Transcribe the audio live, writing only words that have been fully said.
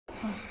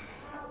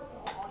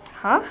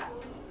Huh?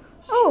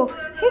 Oh,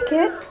 hey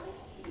kid.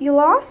 You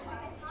lost?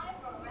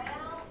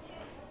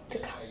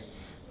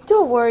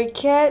 Don't worry,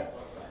 kid.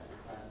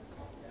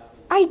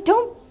 I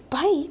don't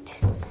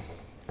bite.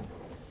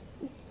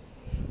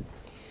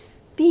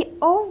 Be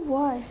all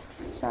one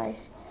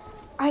size.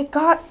 I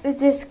got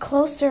this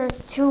closer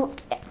to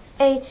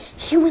a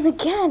human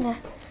again.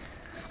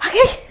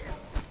 Okay.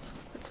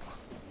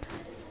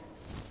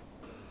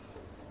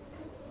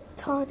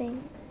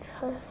 Taunting.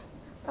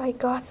 I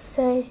got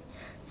say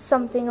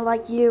something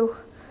like you,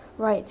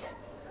 right?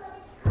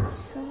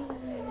 So,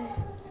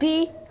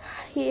 be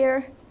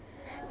here.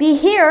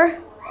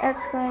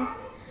 Exclaim.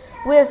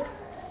 With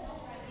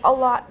a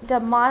lot, the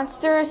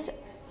monsters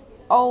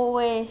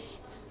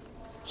always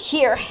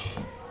here.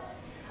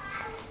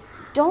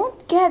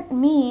 Don't get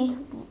me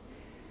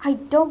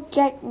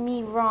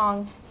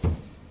wrong.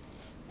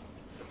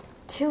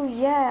 Too,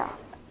 yeah,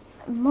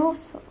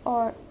 most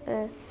are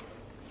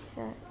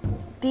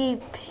be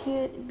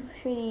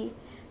pretty,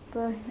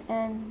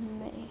 and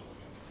me.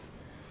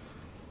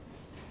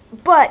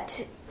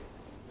 But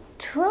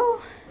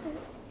true,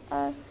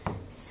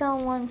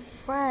 someone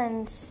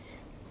friends.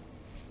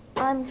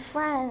 I'm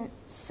friends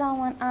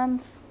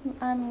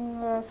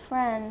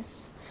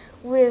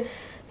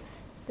with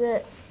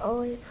the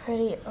always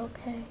pretty.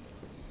 Okay.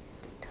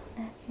 Don't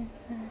ask you.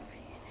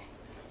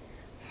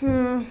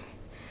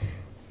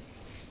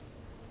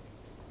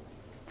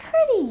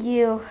 Pretty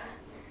you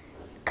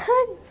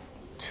could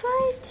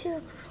try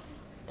to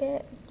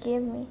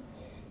give me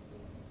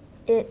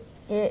a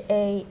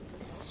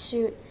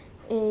shoot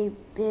a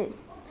bit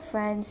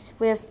friends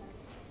with.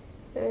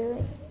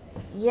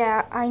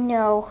 Yeah, I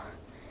know.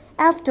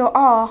 After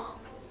all,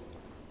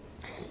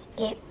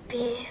 it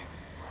be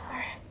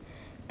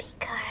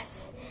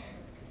because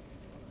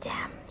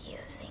damn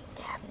using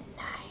damn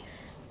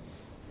knife.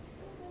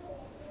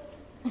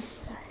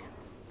 Sorry.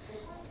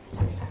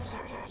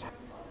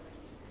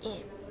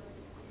 It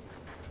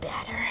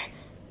better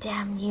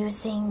damn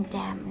using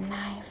damn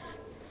knife.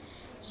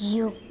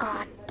 You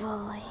got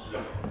bully.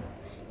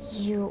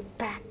 You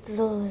back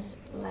lose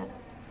left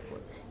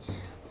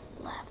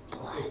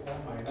blood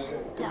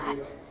and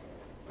dust.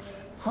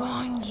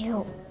 Wrong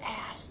you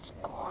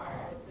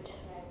escort.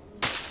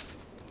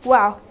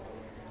 Wow.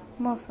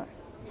 Most.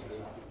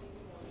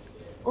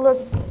 Look,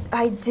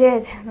 I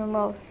did the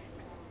most.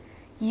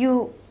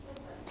 You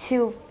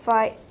two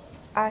fight.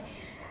 I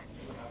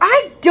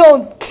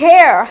don't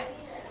care.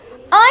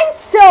 I'm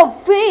so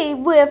free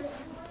with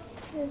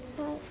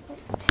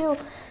to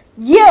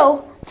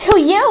you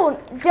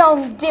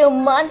don't do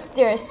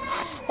monsters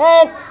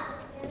and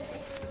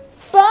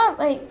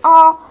probably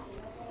all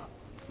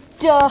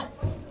the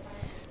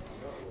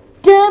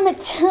damn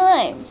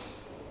time.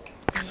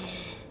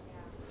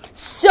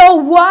 So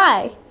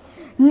why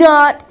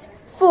not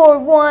for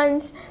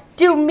once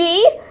to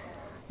me?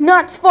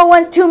 Not for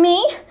once to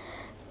me.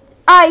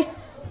 I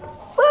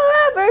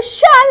forever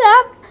shut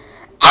up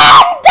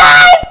and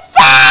die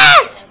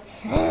fast.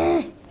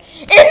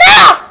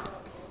 Enough!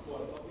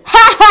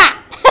 Ha ha!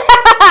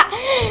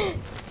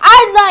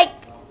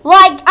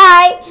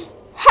 I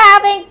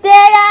haven't did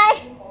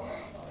I?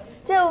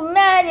 To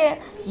imagine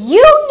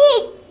you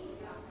need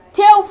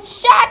to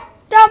shut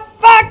the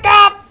fuck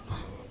up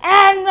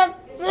and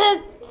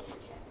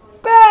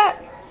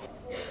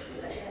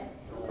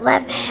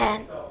left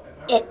hand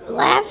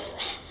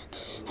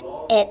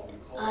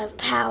of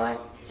power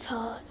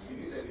pose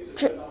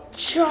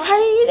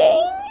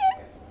trading.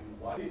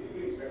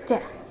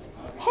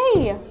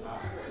 Hey,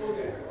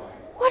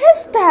 what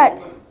is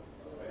that?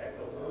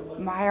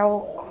 My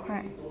old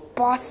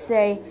boss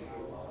say,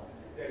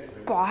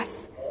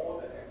 boss.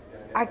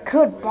 I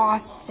could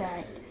boss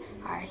said.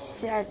 I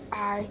said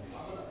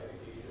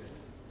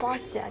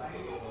boss said.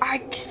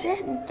 I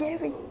said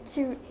give it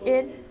to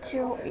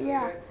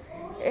yeah.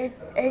 It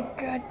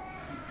good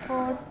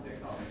for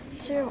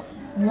too.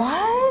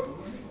 What?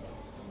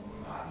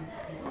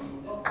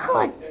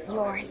 Could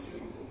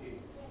yours?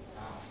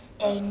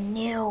 A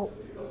new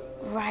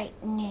right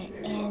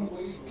in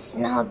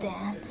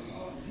Snowden.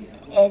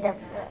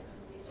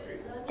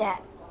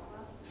 That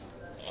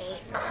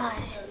it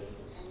could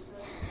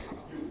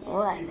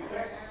was in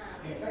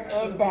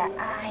the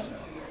eye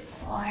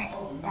for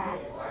that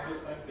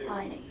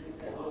for it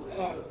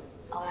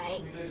or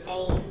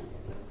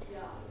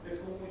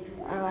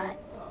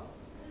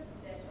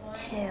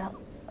to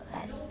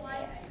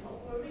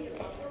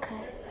it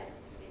could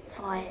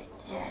for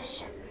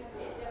just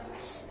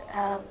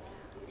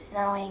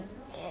snowing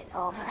it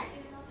over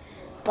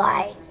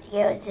by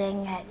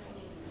using it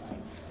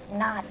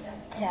not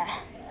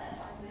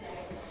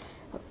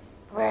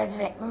where's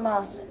it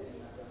most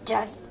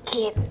just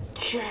keep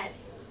trying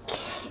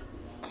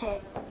to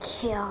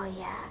kill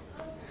ya.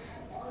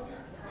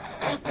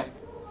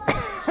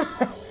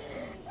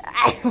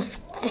 I'm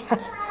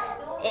just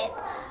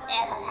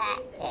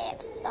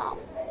it's so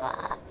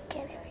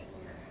fucking me.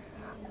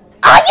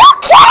 Are you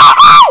kidding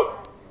me?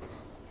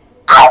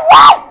 I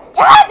won't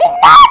have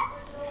enough.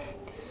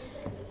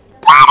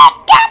 Better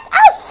get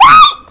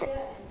outside.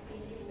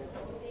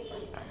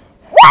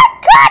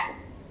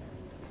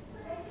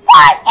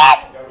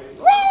 forget